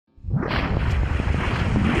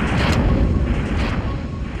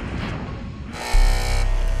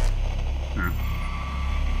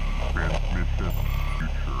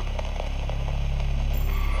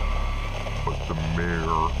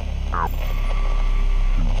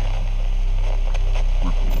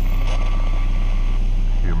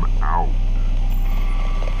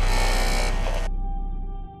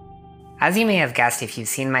As you may have guessed if you've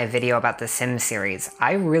seen my video about the Sims series,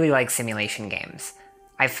 I really like simulation games.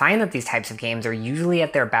 I find that these types of games are usually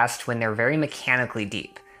at their best when they're very mechanically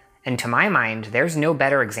deep, and to my mind, there's no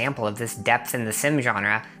better example of this depth in the Sim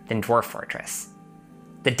genre than Dwarf Fortress.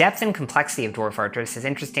 The depth and complexity of Dwarf Fortress is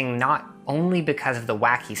interesting not only because of the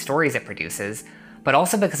wacky stories it produces, but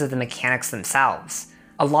also because of the mechanics themselves.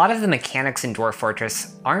 A lot of the mechanics in Dwarf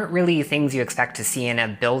Fortress aren't really things you expect to see in a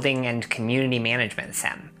building and community management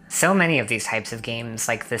sim. So many of these types of games,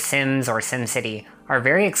 like The Sims or SimCity, are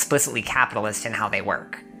very explicitly capitalist in how they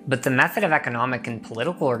work. But the method of economic and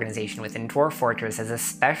political organization within Dwarf Fortress is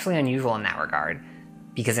especially unusual in that regard,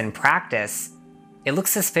 because in practice, it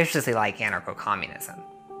looks suspiciously like Anarcho-Communism.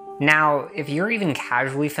 Now, if you're even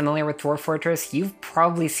casually familiar with Dwarf Fortress, you've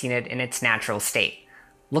probably seen it in its natural state,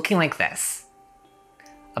 looking like this.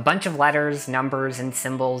 A bunch of letters, numbers, and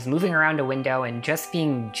symbols moving around a window and just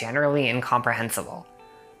being generally incomprehensible.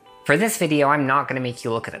 For this video, I'm not going to make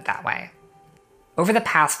you look at it that way. Over the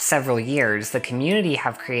past several years, the community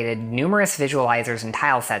have created numerous visualizers and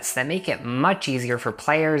tilesets that make it much easier for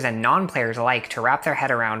players and non-players alike to wrap their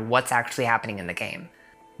head around what's actually happening in the game.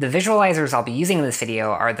 The visualizers I'll be using in this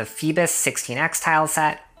video are the Phoebus 16x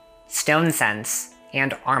tileset, Stone Sense,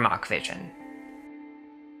 and Armok Vision.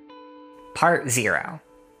 Part 0.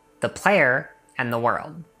 The player and the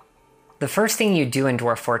world. The first thing you do in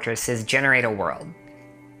Dwarf Fortress is generate a world.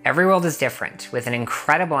 Every world is different, with an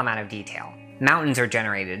incredible amount of detail. Mountains are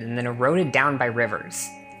generated and then eroded down by rivers.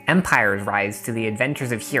 Empires rise through the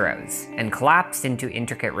adventures of heroes, and collapse into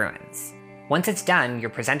intricate ruins. Once it's done, you're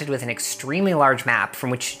presented with an extremely large map from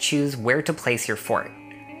which to choose where to place your fort.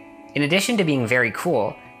 In addition to being very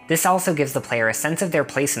cool, this also gives the player a sense of their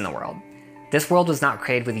place in the world. This world was not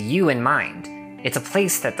created with you in mind. It's a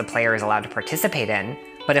place that the player is allowed to participate in,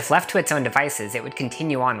 but if left to its own devices, it would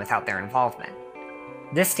continue on without their involvement.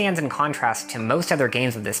 This stands in contrast to most other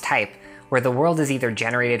games of this type, where the world is either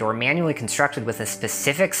generated or manually constructed with a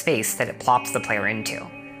specific space that it plops the player into.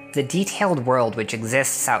 The detailed world which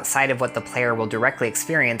exists outside of what the player will directly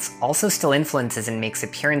experience also still influences and makes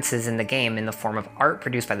appearances in the game in the form of art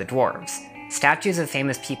produced by the dwarves, statues of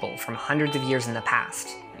famous people from hundreds of years in the past,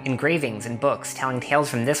 engravings and books telling tales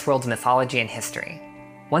from this world's mythology and history.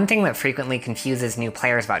 One thing that frequently confuses new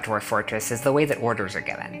players about Dwarf Fortress is the way that orders are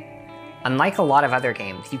given. Unlike a lot of other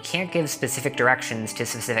games, you can't give specific directions to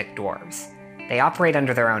specific dwarves. They operate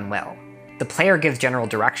under their own will. The player gives general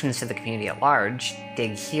directions to the community at large,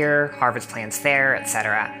 dig here, harvest plants there,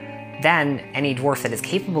 etc. Then, any dwarf that is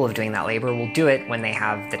capable of doing that labor will do it when they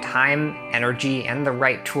have the time, energy, and the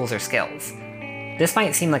right tools or skills. This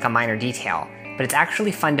might seem like a minor detail, but it's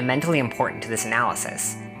actually fundamentally important to this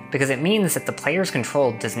analysis, because it means that the player's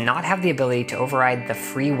control does not have the ability to override the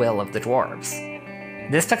free will of the dwarves.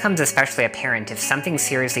 This becomes especially apparent if something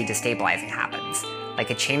seriously destabilizing happens, like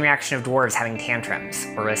a chain reaction of dwarves having tantrums,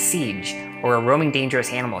 or a siege, or a roaming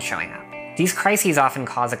dangerous animal showing up. These crises often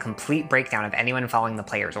cause a complete breakdown of anyone following the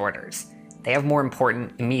player's orders. They have more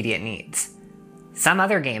important, immediate needs. Some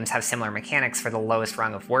other games have similar mechanics for the lowest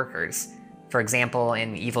rung of workers. For example,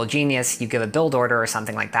 in Evil Genius, you give a build order or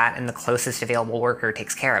something like that, and the closest available worker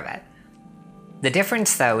takes care of it. The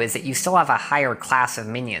difference, though, is that you still have a higher class of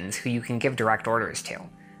minions who you can give direct orders to.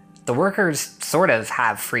 The workers sort of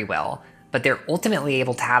have free will, but they're ultimately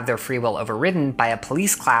able to have their free will overridden by a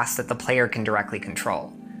police class that the player can directly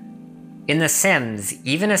control. In The Sims,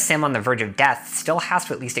 even a sim on the verge of death still has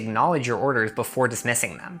to at least acknowledge your orders before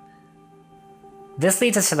dismissing them. This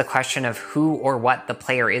leads us to the question of who or what the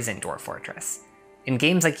player is in Dwarf Fortress. In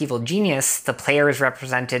games like Evil Genius, the player is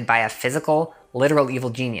represented by a physical, literal evil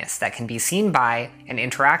genius that can be seen by and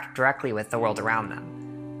interact directly with the world around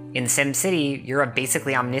them. In SimCity, you're a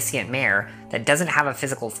basically omniscient mayor that doesn't have a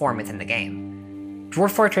physical form within the game.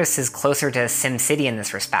 Dwarf Fortress is closer to SimCity in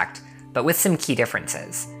this respect, but with some key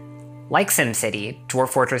differences. Like SimCity, Dwarf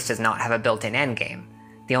Fortress does not have a built-in endgame.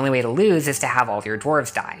 The only way to lose is to have all of your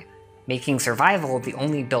dwarves die, making survival the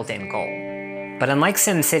only built-in goal. But unlike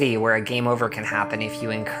SimCity, where a game over can happen if you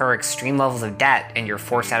incur extreme levels of debt and you're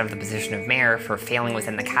forced out of the position of mayor for failing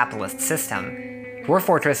within the capitalist system, Dwarf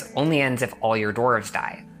Fortress only ends if all your dwarves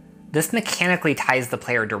die. This mechanically ties the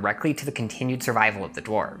player directly to the continued survival of the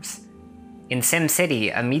dwarves. In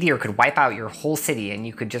SimCity, a meteor could wipe out your whole city and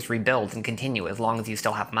you could just rebuild and continue as long as you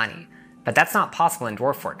still have money. But that's not possible in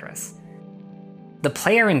Dwarf Fortress. The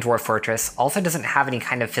player in Dwarf Fortress also doesn't have any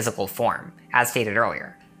kind of physical form, as stated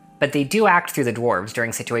earlier, but they do act through the dwarves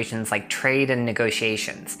during situations like trade and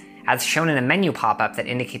negotiations, as shown in a menu pop-up that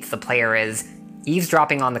indicates the player is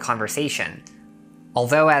eavesdropping on the conversation.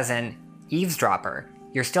 Although as an eavesdropper,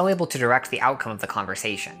 you're still able to direct the outcome of the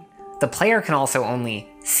conversation. The player can also only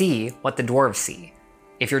see what the dwarves see.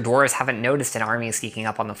 If your dwarves haven't noticed an army sneaking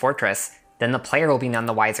up on the fortress, then the player will be none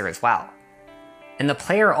the wiser as well. And the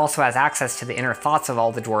player also has access to the inner thoughts of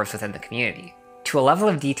all the dwarves within the community, to a level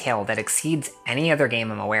of detail that exceeds any other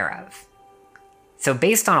game I'm aware of. So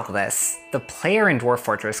based on all this, the player in Dwarf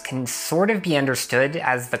Fortress can sort of be understood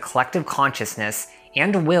as the collective consciousness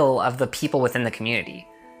and will of the people within the community.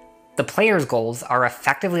 The player's goals are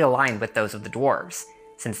effectively aligned with those of the dwarves,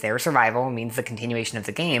 since their survival means the continuation of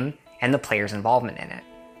the game and the player's involvement in it.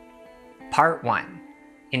 Part 1.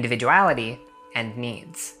 Individuality and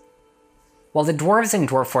Needs. While the dwarves in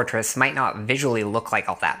Dwarf Fortress might not visually look like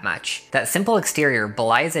all that much, that simple exterior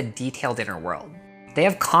belies a detailed inner world. They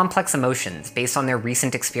have complex emotions based on their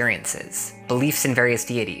recent experiences, beliefs in various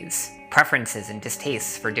deities, preferences and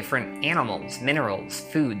distastes for different animals, minerals,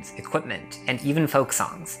 foods, equipment, and even folk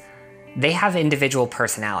songs. They have individual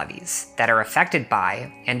personalities that are affected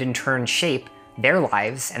by, and in turn shape, their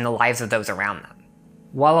lives and the lives of those around them.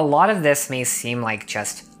 While a lot of this may seem like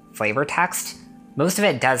just flavor text, most of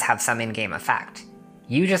it does have some in-game effect.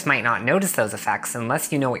 You just might not notice those effects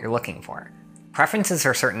unless you know what you're looking for. Preferences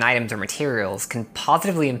for certain items or materials can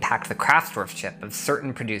positively impact the craftsmanship of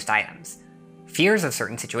certain produced items. Fears of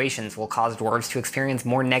certain situations will cause dwarves to experience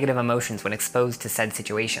more negative emotions when exposed to said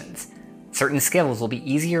situations. Certain skills will be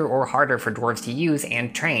easier or harder for dwarves to use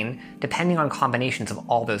and train, depending on combinations of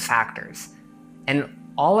all those factors.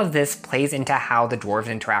 And all of this plays into how the dwarves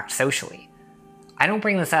interact socially. I don't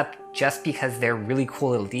bring this up just because they're really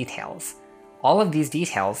cool little details. All of these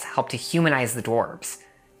details help to humanize the dwarves,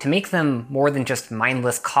 to make them more than just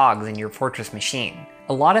mindless cogs in your fortress machine.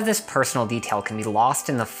 A lot of this personal detail can be lost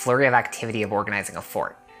in the flurry of activity of organizing a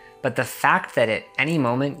fort, but the fact that at any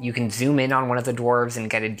moment you can zoom in on one of the dwarves and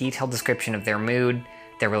get a detailed description of their mood,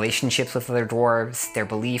 their relationships with other dwarves, their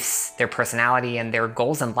beliefs, their personality, and their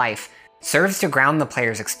goals in life serves to ground the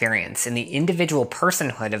player's experience in the individual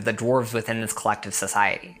personhood of the dwarves within this collective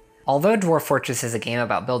society. Although Dwarf Fortress is a game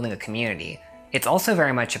about building a community, it's also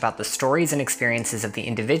very much about the stories and experiences of the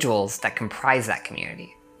individuals that comprise that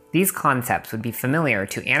community. These concepts would be familiar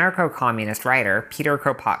to anarcho-communist writer Peter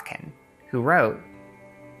Kropotkin, who wrote,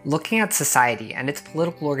 "Looking at society and its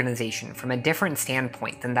political organization from a different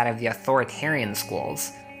standpoint than that of the authoritarian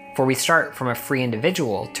schools, for we start from a free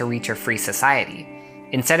individual to reach a free society,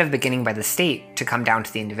 instead of beginning by the state to come down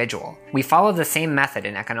to the individual. We follow the same method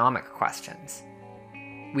in economic questions.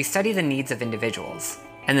 We study the needs of individuals,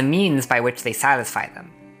 and the means by which they satisfy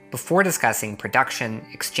them, before discussing production,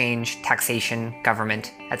 exchange, taxation,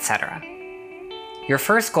 government, etc. Your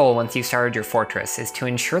first goal once you've started your fortress is to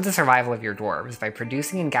ensure the survival of your dwarves by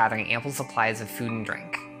producing and gathering ample supplies of food and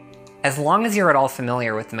drink. As long as you're at all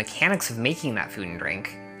familiar with the mechanics of making that food and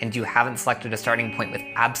drink, and you haven't selected a starting point with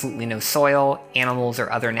absolutely no soil, animals,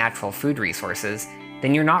 or other natural food resources,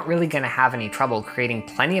 then you're not really going to have any trouble creating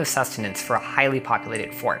plenty of sustenance for a highly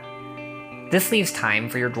populated fort. This leaves time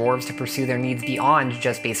for your dwarves to pursue their needs beyond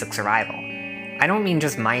just basic survival. I don't mean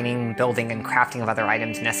just mining, building, and crafting of other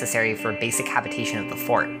items necessary for basic habitation of the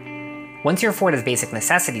fort. Once your fort has basic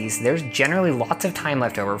necessities, there's generally lots of time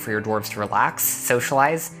left over for your dwarves to relax,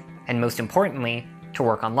 socialize, and most importantly, to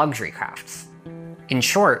work on luxury crafts. In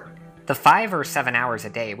short, the 5 or 7 hours a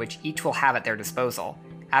day which each will have at their disposal,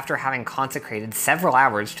 after having consecrated several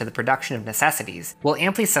hours to the production of necessities, will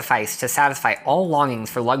amply suffice to satisfy all longings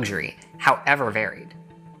for luxury, however varied.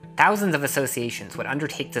 Thousands of associations would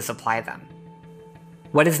undertake to supply them.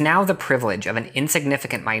 What is now the privilege of an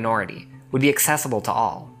insignificant minority would be accessible to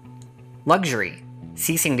all. Luxury,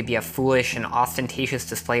 ceasing to be a foolish and ostentatious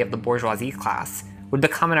display of the bourgeoisie class, would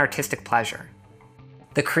become an artistic pleasure.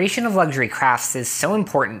 The creation of luxury crafts is so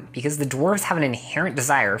important because the dwarves have an inherent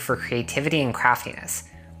desire for creativity and craftiness,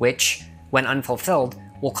 which, when unfulfilled,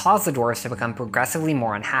 will cause the dwarves to become progressively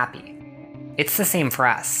more unhappy. It's the same for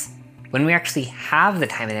us. When we actually have the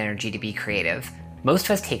time and energy to be creative, most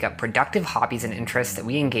of us take up productive hobbies and interests that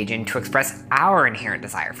we engage in to express our inherent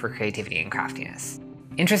desire for creativity and craftiness.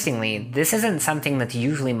 Interestingly, this isn't something that's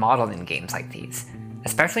usually modeled in games like these,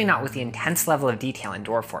 especially not with the intense level of detail in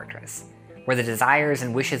Dwarf Fortress, where the desires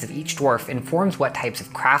and wishes of each dwarf informs what types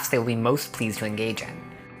of crafts they will be most pleased to engage in.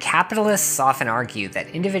 Capitalists often argue that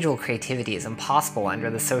individual creativity is impossible under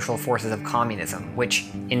the social forces of communism, which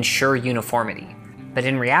ensure uniformity. But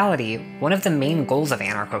in reality, one of the main goals of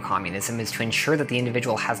anarcho-communism is to ensure that the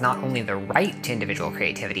individual has not only the right to individual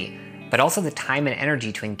creativity, but also the time and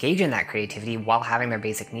energy to engage in that creativity while having their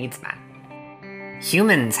basic needs met.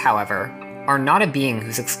 Humans, however, are not a being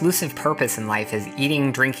whose exclusive purpose in life is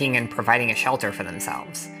eating, drinking, and providing a shelter for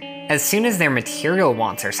themselves. As soon as their material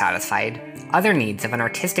wants are satisfied, other needs of an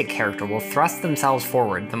artistic character will thrust themselves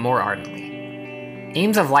forward the more ardently.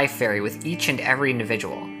 Aims of life vary with each and every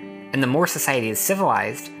individual, and the more society is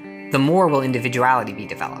civilized, the more will individuality be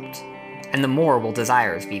developed, and the more will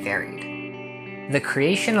desires be varied. The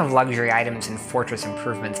creation of luxury items and fortress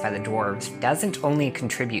improvements by the dwarves doesn't only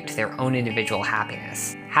contribute to their own individual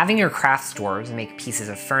happiness. Having your crafts dwarves make pieces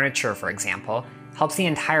of furniture, for example, helps the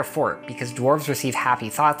entire fort because dwarves receive happy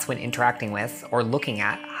thoughts when interacting with or looking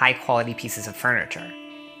at high-quality pieces of furniture.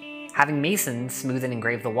 Having masons smooth and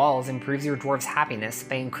engrave the walls improves your dwarves' happiness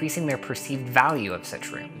by increasing their perceived value of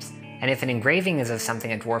such rooms. And if an engraving is of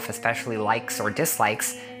something a dwarf especially likes or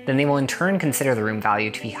dislikes, then they will in turn consider the room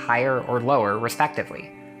value to be higher or lower,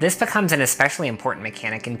 respectively. This becomes an especially important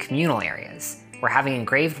mechanic in communal areas, where having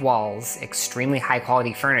engraved walls, extremely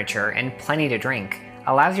high-quality furniture, and plenty to drink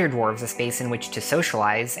allows your dwarves a space in which to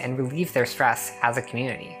socialize and relieve their stress as a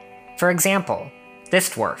community. For example, this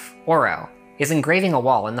dwarf, Oro, is engraving a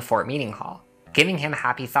wall in the fort meeting hall, giving him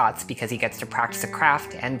happy thoughts because he gets to practice a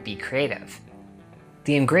craft and be creative.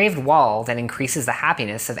 The engraved wall then increases the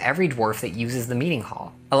happiness of every dwarf that uses the meeting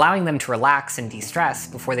hall, allowing them to relax and de-stress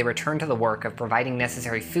before they return to the work of providing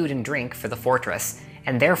necessary food and drink for the fortress,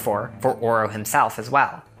 and therefore for Oro himself as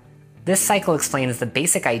well. This cycle explains the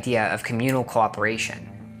basic idea of communal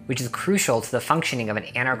cooperation, which is crucial to the functioning of an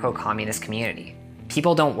anarcho-communist community.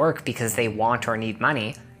 People don't work because they want or need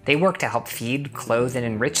money, they work to help feed, clothe, and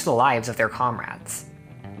enrich the lives of their comrades.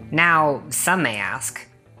 Now, some may ask,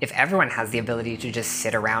 if everyone has the ability to just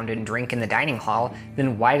sit around and drink in the dining hall,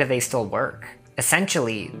 then why do they still work?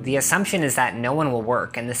 Essentially, the assumption is that no one will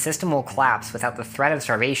work and the system will collapse without the threat of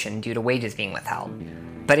starvation due to wages being withheld.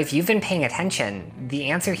 But if you've been paying attention, the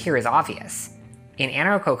answer here is obvious. In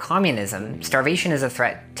anarcho-communism, starvation is a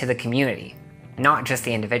threat to the community, not just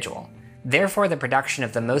the individual. Therefore, the production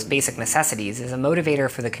of the most basic necessities is a motivator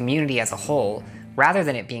for the community as a whole, rather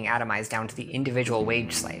than it being atomized down to the individual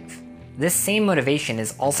wage slave. This same motivation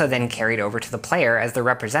is also then carried over to the player as the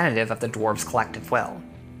representative of the dwarves' collective will.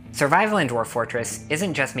 Survival in Dwarf Fortress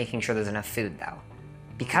isn't just making sure there's enough food, though.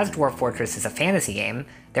 Because Dwarf Fortress is a fantasy game,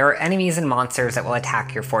 there are enemies and monsters that will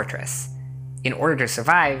attack your fortress. In order to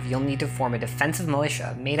survive, you'll need to form a defensive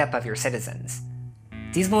militia made up of your citizens.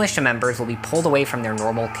 These militia members will be pulled away from their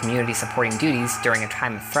normal community-supporting duties during a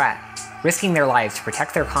time of threat, risking their lives to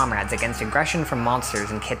protect their comrades against aggression from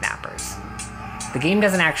monsters and kidnappers. The game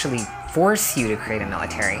doesn't actually force you to create a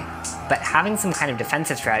military, but having some kind of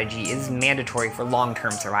defensive strategy is mandatory for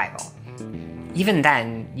long-term survival. Even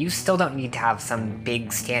then, you still don't need to have some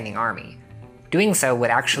big standing army. Doing so would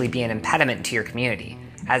actually be an impediment to your community,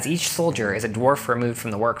 as each soldier is a dwarf removed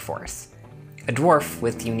from the workforce. A dwarf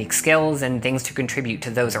with unique skills and things to contribute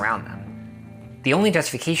to those around them. The only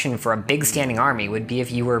justification for a big standing army would be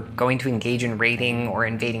if you were going to engage in raiding or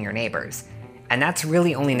invading your neighbors, and that's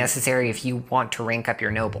really only necessary if you want to rank up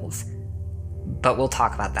your nobles. But we'll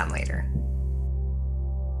talk about that later.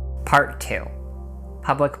 Part 2.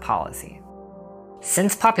 Public Policy.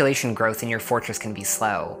 Since population growth in your fortress can be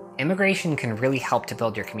slow, immigration can really help to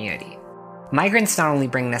build your community. Migrants not only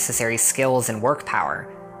bring necessary skills and work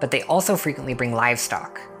power, but they also frequently bring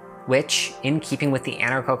livestock, which, in keeping with the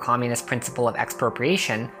anarcho-communist principle of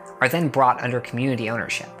expropriation, are then brought under community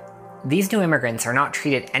ownership. These new immigrants are not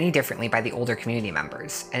treated any differently by the older community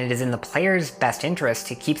members, and it is in the player's best interest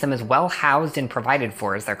to keep them as well housed and provided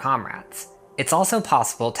for as their comrades. It's also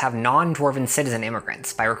possible to have non-dwarven citizen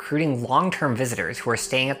immigrants by recruiting long-term visitors who are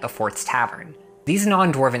staying at the fort's tavern. These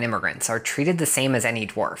non-dwarven immigrants are treated the same as any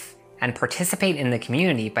dwarf, and participate in the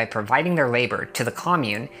community by providing their labor to the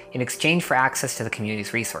commune in exchange for access to the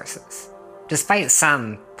community's resources. Despite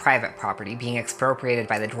some private property being expropriated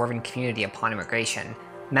by the dwarven community upon immigration,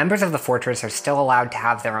 members of the fortress are still allowed to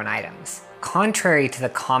have their own items. Contrary to the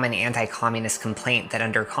common anti-communist complaint that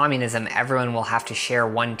under communism everyone will have to share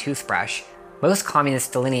one toothbrush, most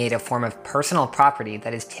communists delineate a form of personal property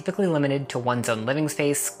that is typically limited to one's own living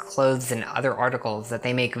space, clothes, and other articles that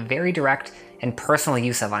they make very direct and personal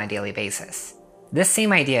use of on a daily basis. This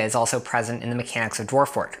same idea is also present in the mechanics of Dwarf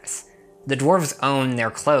Fortress. The dwarves own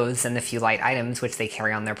their clothes and the few light items which they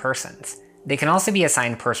carry on their persons. They can also be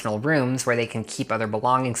assigned personal rooms where they can keep other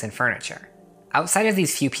belongings and furniture. Outside of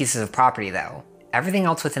these few pieces of property, though, everything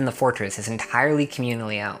else within the fortress is entirely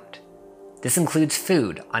communally owned. This includes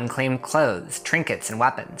food, unclaimed clothes, trinkets, and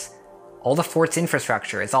weapons. All the fort's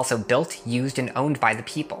infrastructure is also built, used, and owned by the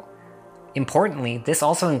people. Importantly, this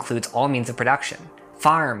also includes all means of production.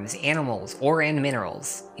 Farms, animals, ore and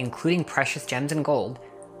minerals, including precious gems and gold,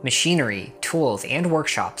 machinery, tools, and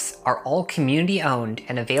workshops are all community-owned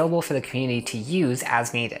and available for the community to use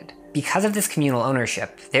as needed. Because of this communal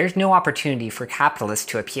ownership, there's no opportunity for capitalists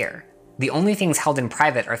to appear. The only things held in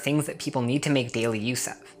private are things that people need to make daily use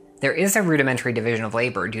of. There is a rudimentary division of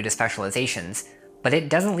labor due to specializations, but it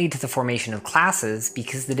doesn't lead to the formation of classes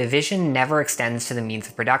because the division never extends to the means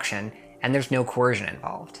of production, and there's no coercion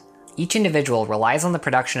involved. Each individual relies on the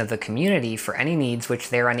production of the community for any needs which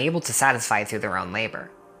they are unable to satisfy through their own labor.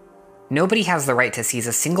 Nobody has the right to seize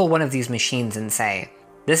a single one of these machines and say,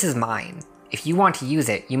 "This is mine. If you want to use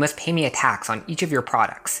it, you must pay me a tax on each of your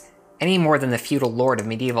products," any more than the feudal lord of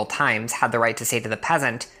medieval times had the right to say to the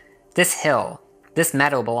peasant, "This hill, this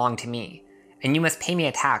meadow belong to me, and you must pay me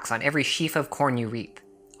a tax on every sheaf of corn you reap,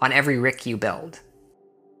 on every rick you build."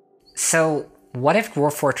 So, what if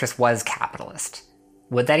Dwarf Fortress was capitalist?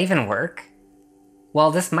 Would that even work?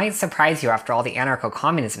 Well, this might surprise you after all the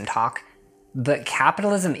anarcho-communism talk, but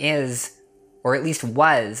capitalism is, or at least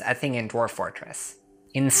was, a thing in Dwarf Fortress.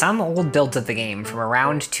 In some old builds of the game from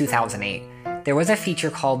around 2008, there was a feature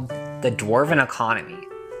called the Dwarven Economy.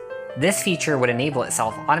 This feature would enable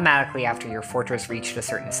itself automatically after your fortress reached a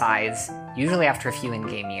certain size, usually after a few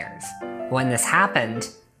in-game years. When this happened,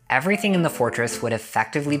 everything in the fortress would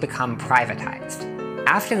effectively become privatized.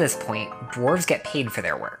 After this point, dwarves get paid for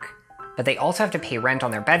their work, but they also have to pay rent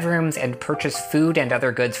on their bedrooms and purchase food and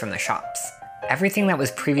other goods from the shops. Everything that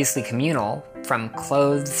was previously communal, from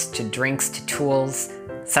clothes to drinks to tools,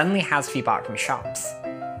 suddenly has to be bought from shops.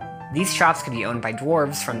 These shops could be owned by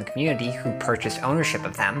dwarves from the community who purchased ownership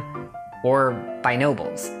of them, or by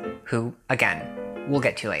nobles, who, again, we'll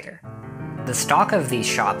get to later. The stock of these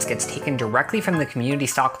shops gets taken directly from the community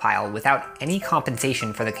stockpile without any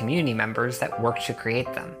compensation for the community members that worked to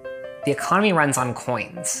create them. The economy runs on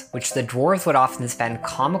coins, which the dwarves would often spend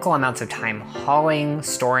comical amounts of time hauling,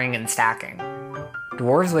 storing, and stacking.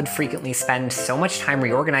 Dwarves would frequently spend so much time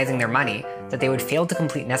reorganizing their money that they would fail to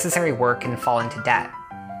complete necessary work and fall into debt.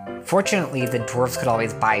 Fortunately, the dwarves could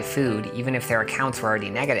always buy food, even if their accounts were already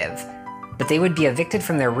negative, but they would be evicted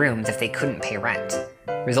from their rooms if they couldn't pay rent,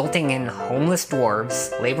 resulting in homeless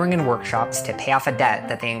dwarves laboring in workshops to pay off a debt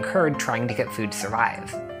that they incurred trying to get food to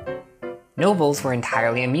survive. Nobles were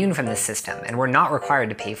entirely immune from this system and were not required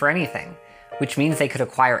to pay for anything, which means they could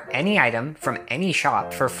acquire any item from any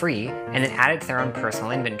shop for free and then add it to their own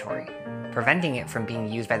personal inventory, preventing it from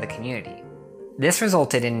being used by the community. This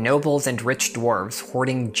resulted in nobles and rich dwarves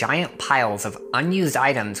hoarding giant piles of unused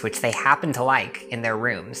items which they happened to like in their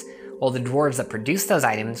rooms, while the dwarves that produced those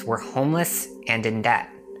items were homeless and in debt.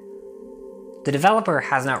 The developer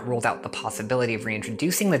has not ruled out the possibility of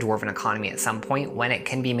reintroducing the Dwarven economy at some point when it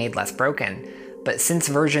can be made less broken, but since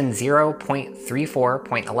version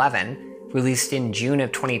 0.34.11, released in June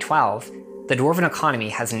of 2012, the Dwarven economy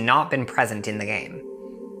has not been present in the game.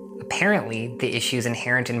 Apparently, the issues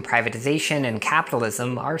inherent in privatization and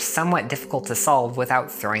capitalism are somewhat difficult to solve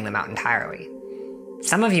without throwing them out entirely.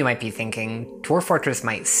 Some of you might be thinking, Dwarf Fortress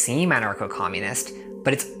might seem anarcho-communist,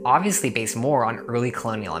 but it's obviously based more on early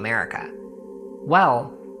colonial America.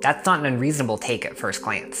 Well, that's not an unreasonable take at first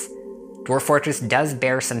glance. Dwarf Fortress does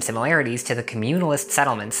bear some similarities to the communalist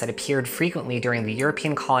settlements that appeared frequently during the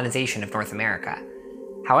European colonization of North America.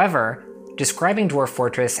 However, describing Dwarf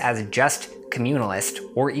Fortress as just communalist,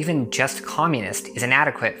 or even just communist, is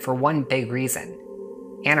inadequate for one big reason: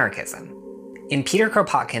 anarchism. In Peter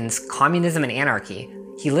Kropotkin's Communism and Anarchy,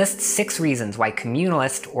 he lists 6 reasons why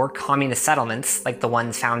communalist or communist settlements, like the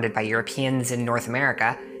ones founded by Europeans in North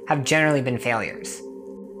America, have generally been failures.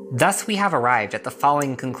 Thus, we have arrived at the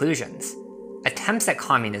following conclusions. Attempts at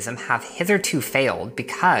communism have hitherto failed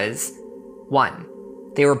because 1.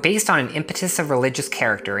 They were based on an impetus of religious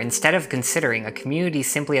character instead of considering a community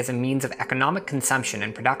simply as a means of economic consumption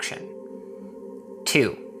and production.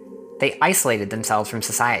 2. They isolated themselves from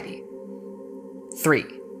society. 3.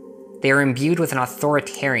 They were imbued with an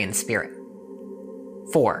authoritarian spirit.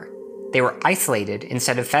 4. They were isolated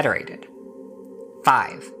instead of federated.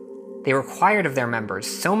 5. They required of their members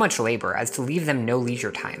so much labor as to leave them no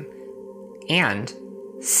leisure time. And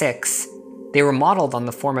 6. They were modeled on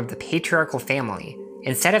the form of the patriarchal family,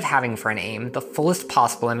 instead of having for an aim the fullest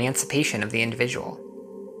possible emancipation of the individual.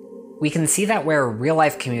 We can see that where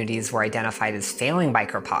real-life communities were identified as failing by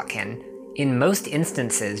Kropotkin, in most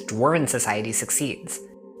instances dwarven society succeeds.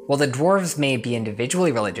 While the dwarves may be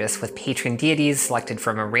individually religious with patron deities selected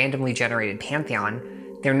from a randomly generated pantheon,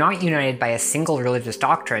 they're not united by a single religious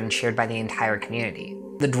doctrine shared by the entire community.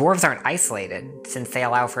 The dwarves aren't isolated, since they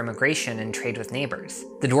allow for immigration and trade with neighbors.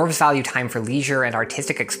 The dwarves value time for leisure and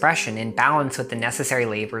artistic expression in balance with the necessary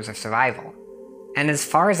labors of survival. And as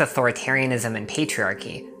far as authoritarianism and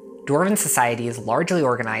patriarchy, dwarven society is largely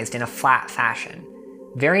organized in a flat fashion,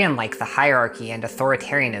 very unlike the hierarchy and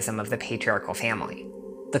authoritarianism of the patriarchal family.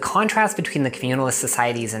 The contrast between the communalist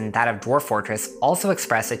societies and that of Dwarf Fortress also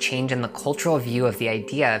express a change in the cultural view of the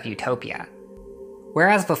idea of utopia.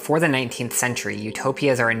 Whereas before the 19th century,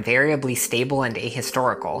 utopias are invariably stable and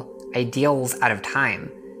ahistorical, ideals out of time,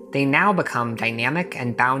 they now become dynamic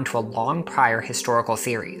and bound to a long prior historical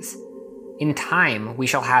series. In time, we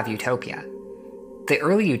shall have utopia. The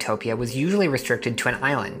early utopia was usually restricted to an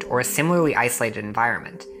island or a similarly isolated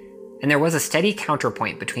environment, and there was a steady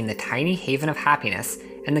counterpoint between the tiny haven of happiness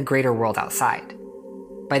and the greater world outside.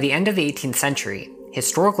 By the end of the 18th century,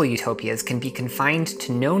 historical utopias can be confined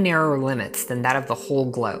to no narrower limits than that of the whole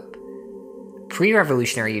globe.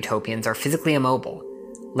 Pre-revolutionary utopians are physically immobile.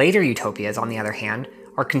 Later utopias, on the other hand,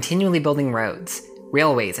 are continually building roads,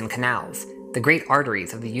 railways, and canals, the great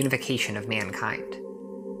arteries of the unification of mankind.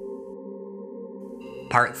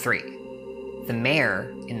 Part 3. The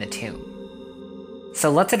Mayor in the Tomb.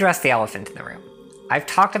 So let's address the elephant in the room. I've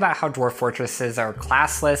talked about how dwarf fortresses are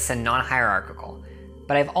classless and non-hierarchical,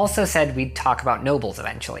 but I've also said we'd talk about nobles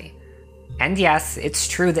eventually. And yes, it's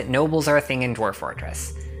true that nobles are a thing in Dwarf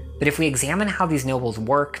Fortress, but if we examine how these nobles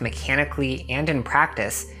work mechanically and in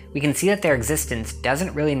practice, we can see that their existence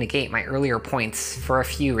doesn't really negate my earlier points for a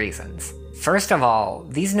few reasons. First of all,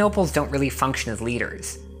 these nobles don't really function as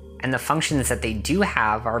leaders, and the functions that they do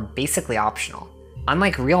have are basically optional.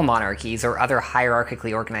 Unlike real monarchies or other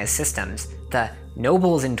hierarchically organized systems, the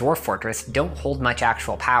nobles in Dwarf Fortress don't hold much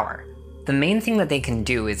actual power. The main thing that they can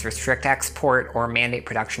do is restrict export or mandate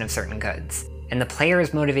production of certain goods, and the player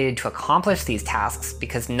is motivated to accomplish these tasks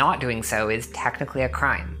because not doing so is technically a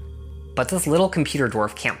crime. But this little computer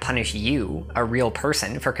dwarf can't punish you, a real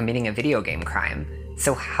person, for committing a video game crime,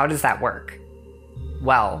 so how does that work?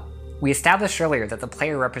 Well, we established earlier that the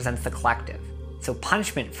player represents the collective, so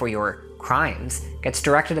punishment for your crimes gets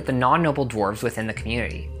directed at the non-noble dwarves within the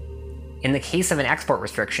community. In the case of an export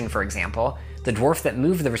restriction, for example, the dwarf that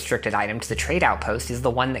moved the restricted item to the trade outpost is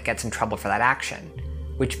the one that gets in trouble for that action,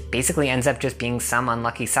 which basically ends up just being some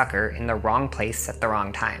unlucky sucker in the wrong place at the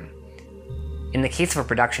wrong time. In the case of a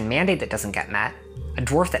production mandate that doesn't get met, a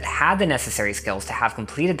dwarf that had the necessary skills to have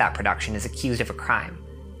completed that production is accused of a crime,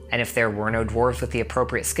 and if there were no dwarves with the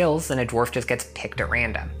appropriate skills, then a dwarf just gets picked at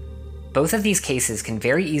random. Both of these cases can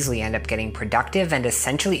very easily end up getting productive and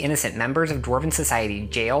essentially innocent members of dwarven society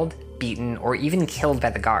jailed, beaten, or even killed by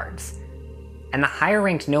the guards. And the higher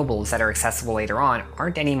ranked nobles that are accessible later on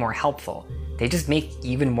aren't any more helpful, they just make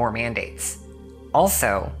even more mandates.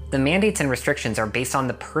 Also, the mandates and restrictions are based on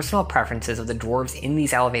the personal preferences of the dwarves in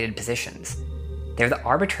these elevated positions. They're the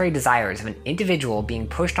arbitrary desires of an individual being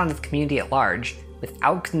pushed onto the community at large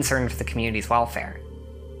without concern for the community's welfare.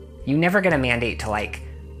 You never get a mandate to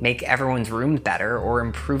make everyone's rooms better or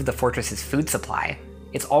improve the fortress's food supply.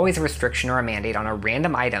 It's always a restriction or a mandate on a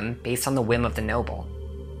random item based on the whim of the noble.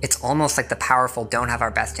 It's almost like the powerful don't have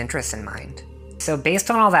our best interests in mind. So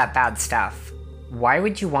based on all that bad stuff, why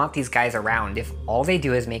would you want these guys around if all they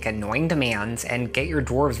do is make annoying demands and get your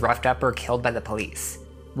dwarves roughed up or killed by the police?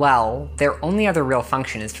 Well, their only other real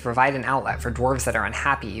function is to provide an outlet for dwarves that are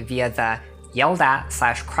unhappy via the yelled at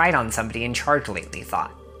 / cried on somebody in charge lately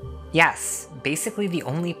thought. Yes, basically the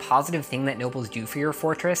only positive thing that nobles do for your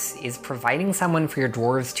fortress is providing someone for your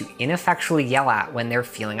dwarves to ineffectually yell at when they're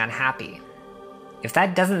feeling unhappy. If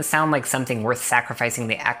that doesn't sound like something worth sacrificing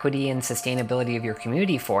the equity and sustainability of your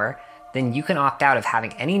community for, then you can opt out of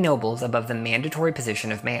having any nobles above the mandatory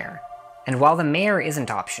position of mayor. And while the mayor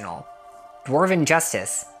isn't optional, dwarven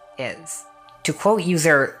justice is. To quote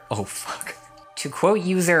user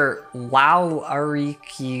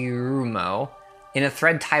Lauarikirumo in a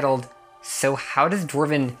thread titled, "So how does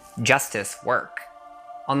dwarven justice work?"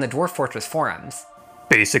 on the Dwarf Fortress forums.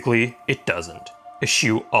 Basically, it doesn't.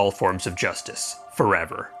 Eschew all forms of justice.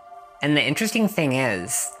 Forever. And the interesting thing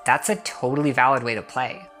is, that's a totally valid way to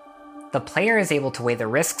play. The player is able to weigh the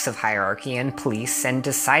risks of hierarchy and police and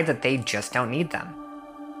decide that they just don't need them.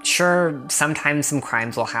 Sure, sometimes some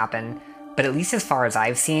crimes will happen, but at least as far as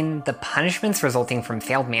I've seen, the punishments resulting from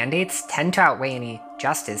failed mandates tend to outweigh any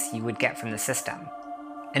justice you would get from the system.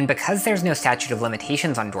 And because there's no statute of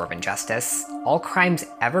limitations on dwarven justice, all crimes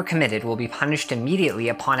ever committed will be punished immediately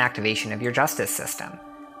upon activation of your justice system.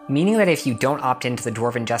 Meaning that if you don't opt into the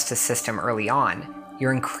dwarven justice system early on,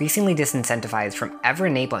 you're increasingly disincentivized from ever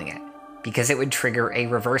enabling it, because it would trigger a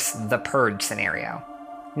reverse the purge scenario.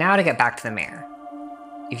 Now to get back to the mayor.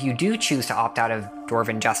 If you do choose to opt out of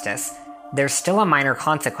dwarven justice, there's still a minor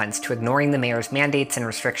consequence to ignoring the mayor's mandates and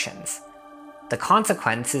restrictions. The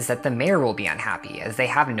consequence is that the mayor will be unhappy, as they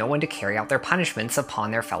have no one to carry out their punishments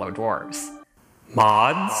upon their fellow dwarves.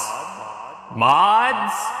 Mods?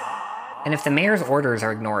 Mods? And if the mayor's orders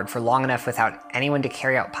are ignored for long enough without anyone to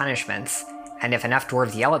carry out punishments, and if enough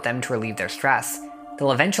dwarves yell at them to relieve their stress,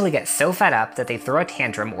 they'll eventually get so fed up that they throw a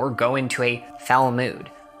tantrum or go into a foul mood,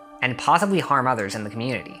 and possibly harm others in the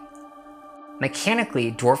community.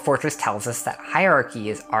 Mechanically, Dwarf Fortress tells us that hierarchy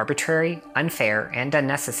is arbitrary, unfair, and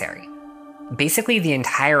unnecessary. Basically, the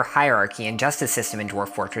entire hierarchy and justice system in Dwarf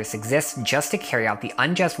Fortress exists just to carry out the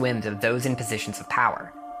unjust whims of those in positions of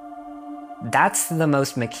power. That's the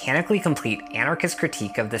most mechanically complete anarchist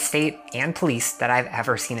critique of the state and police that I've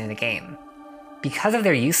ever seen in a game. Because of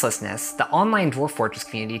their uselessness, the online Dwarf Fortress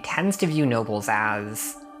community tends to view nobles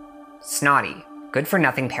as snotty,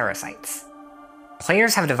 good-for-nothing parasites.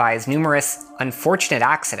 Players have devised numerous unfortunate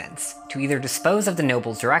accidents to either dispose of the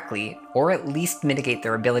nobles directly, or at least mitigate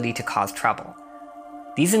their ability to cause trouble.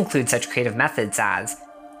 These include such creative methods as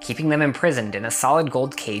keeping them imprisoned in a solid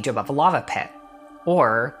gold cage above a lava pit,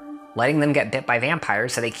 or letting them get bit by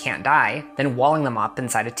vampires so they can't die, then walling them up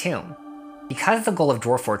inside a tomb. Because the goal of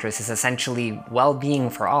Dwarf Fortress is essentially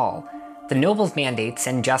well-being for all, the nobles' mandates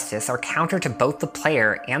and justice are counter to both the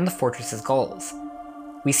player and the fortress's goals.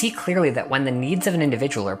 We see clearly that when the needs of an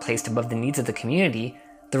individual are placed above the needs of the community,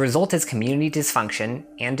 the result is community dysfunction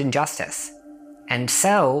and injustice. And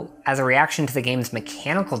so, as a reaction to the game's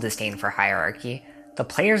mechanical disdain for hierarchy, the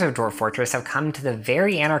players of Dwarf Fortress have come to the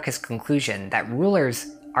very anarchist conclusion that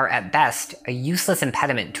rulers are at best a useless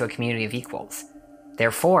impediment to a community of equals.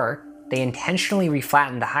 Therefore, they intentionally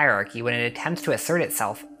reflatten the hierarchy when it attempts to assert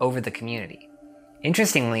itself over the community.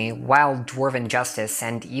 Interestingly, while dwarven justice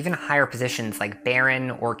and even higher positions like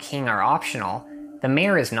Baron or King are optional, the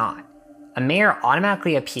mayor is not. A mayor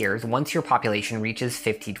automatically appears once your population reaches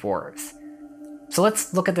 50 dwarves. So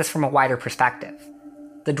let's look at this from a wider perspective.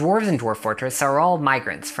 The dwarves in Dwarf Fortress are all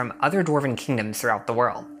migrants from other dwarven kingdoms throughout the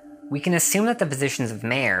world. We can assume that the positions of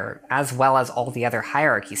mayor, as well as all the other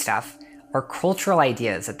hierarchy stuff, are cultural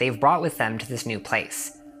ideas that they've brought with them to this new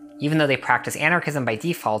place, even though they practice anarchism by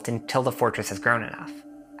default until the fortress has grown enough.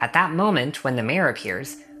 At that moment, when the mayor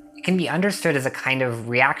appears, it can be understood as a kind of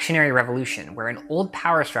reactionary revolution where an old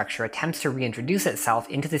power structure attempts to reintroduce itself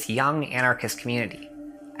into this young anarchist community.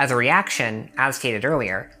 As a reaction, as stated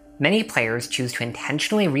earlier, many players choose to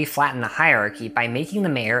intentionally reflatten the hierarchy by making the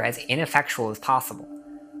mayor as ineffectual as possible.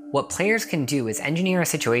 What players can do is engineer a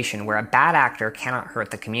situation where a bad actor cannot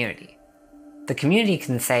hurt the community. The community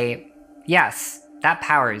can say, yes, that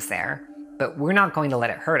power is there, but we're not going to let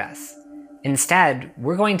it hurt us. Instead,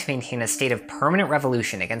 we're going to maintain a state of permanent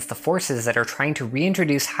revolution against the forces that are trying to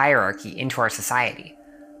reintroduce hierarchy into our society.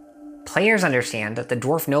 Players understand that the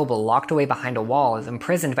dwarf noble locked away behind a wall is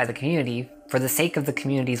imprisoned by the community for the sake of the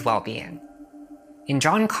community's well-being. In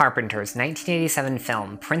John Carpenter's 1987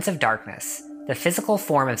 film Prince of Darkness, the physical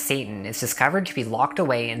form of Satan is discovered to be locked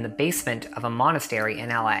away in the basement of a monastery in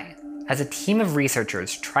LA. As a team of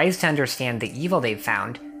researchers tries to understand the evil they've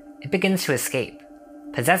found, it begins to escape,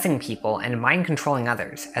 possessing people and mind-controlling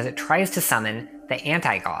others as it tries to summon the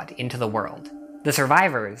anti-god into the world. The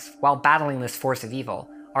survivors, while battling this force of evil,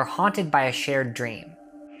 are haunted by a shared dream.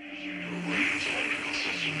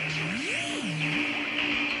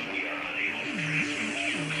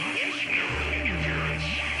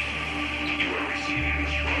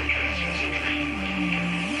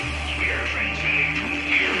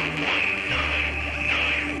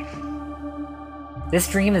 This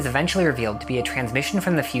dream is eventually revealed to be a transmission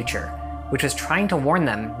from the future, which was trying to warn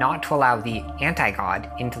them not to allow the anti-god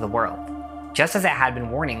into the world, just as it had been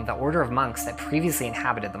warning the order of monks that previously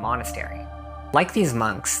inhabited the monastery. Like these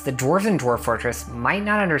monks, the dwarves in Dwarf Fortress might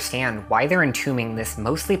not understand why they're entombing this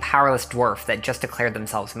mostly powerless dwarf that just declared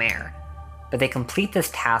themselves mayor, but they complete this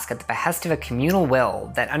task at the behest of a communal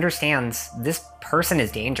will that understands this person is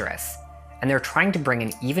dangerous, and they're trying to bring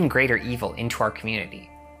an even greater evil into our community.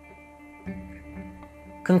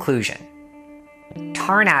 Conclusion.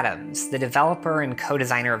 Tarn Adams, the developer and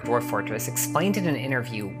co-designer of Dwarf Fortress, explained in an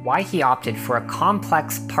interview why he opted for a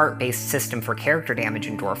complex part-based system for character damage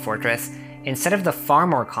in Dwarf Fortress instead of the far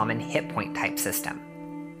more common hit point type system.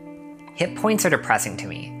 Hit points are depressing to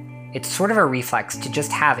me. It's sort of a reflex to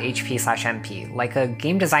just have HP/MP, like a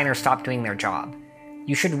game designer stopped doing their job.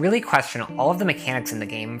 You should really question all of the mechanics in the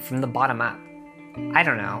game from the bottom up. I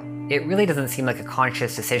don't know, it really doesn't seem like a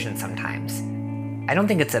conscious decision sometimes. I don't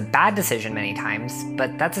think it's a bad decision many times,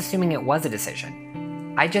 but that's assuming it was a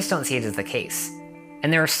decision. I just don't see it as the case.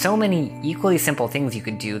 And there are so many equally simple things you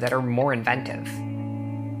could do that are more inventive.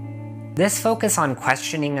 This focus on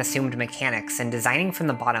questioning assumed mechanics and designing from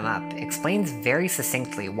the bottom up explains very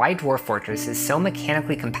succinctly why Dwarf Fortress is so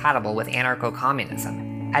mechanically compatible with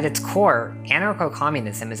Anarcho-Communism. At its core,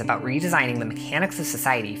 Anarcho-Communism is about redesigning the mechanics of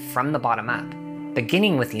society from the bottom up,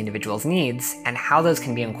 beginning with the individual's needs and how those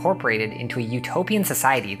can be incorporated into a utopian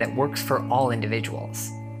society that works for all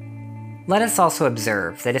individuals. Let us also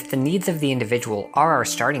observe that if the needs of the individual are our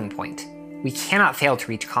starting point, we cannot fail to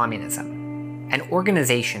reach communism, an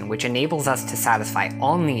organization which enables us to satisfy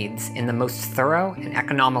all needs in the most thorough and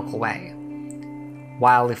economical way.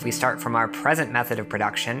 While if we start from our present method of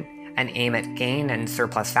production and aim at gain and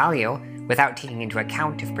surplus value without taking into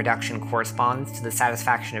account if production corresponds to the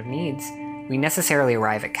satisfaction of needs, we necessarily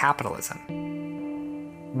arrive at capitalism.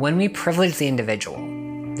 When we privilege the individual,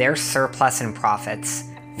 their surplus and profits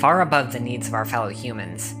far above the needs of our fellow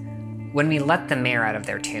humans, when we let the mayor out of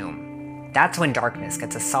their tomb, that's when darkness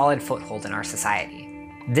gets a solid foothold in our society.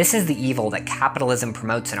 This is the evil that capitalism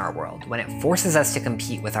promotes in our world when it forces us to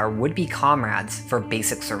compete with our would-be comrades for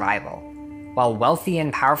basic survival, while wealthy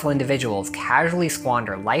and powerful individuals casually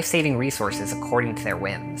squander life-saving resources according to their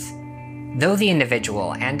whims. Though the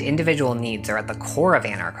individual and individual needs are at the core of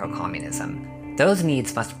anarcho-communism, those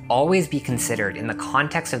needs must always be considered in the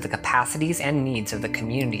context of the capacities and needs of the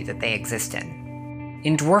community that they exist in.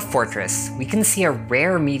 In Dwarf Fortress, we can see a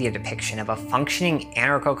rare media depiction of a functioning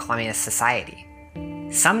anarcho-communist society.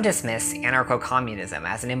 Some dismiss anarcho-communism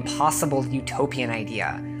as an impossible utopian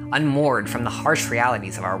idea, unmoored from the harsh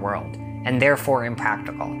realities of our world, and therefore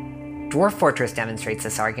impractical. Dwarf Fortress demonstrates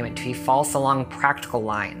this argument to be false along practical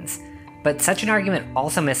lines, but such an argument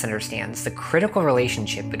also misunderstands the critical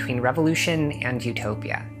relationship between revolution and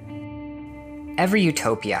utopia. Every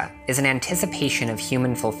utopia is an anticipation of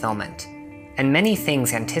human fulfillment, and many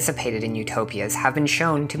things anticipated in utopias have been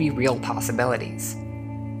shown to be real possibilities.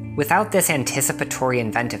 Without this anticipatory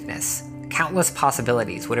inventiveness, countless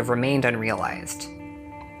possibilities would have remained unrealized.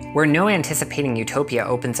 Where no anticipating utopia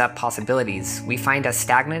opens up possibilities, we find a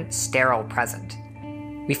stagnant, sterile present.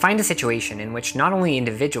 We find a situation in which not only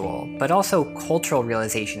individual, but also cultural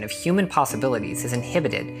realization of human possibilities is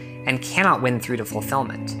inhibited and cannot win through to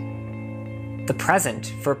fulfillment. The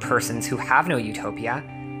present, for persons who have no utopia,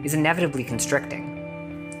 is inevitably constricting.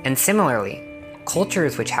 And similarly,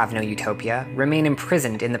 cultures which have no utopia remain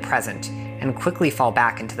imprisoned in the present and quickly fall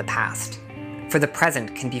back into the past. For the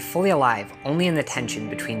present can be fully alive only in the tension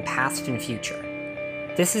between past and future.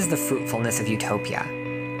 This is the fruitfulness of utopia,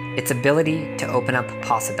 its ability to open up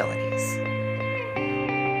possibilities.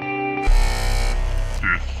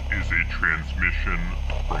 This is a transmission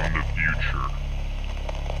from the future.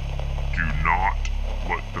 Do not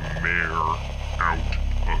let the mayor out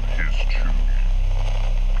of his tomb.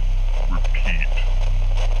 Repeat,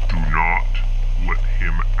 do not let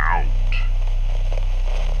him out.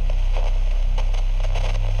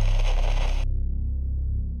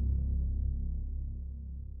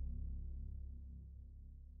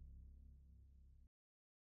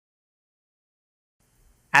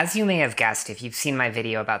 As you may have guessed if you've seen my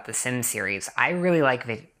video about the Sims series, I really like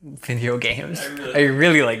video games. I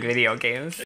really like video games.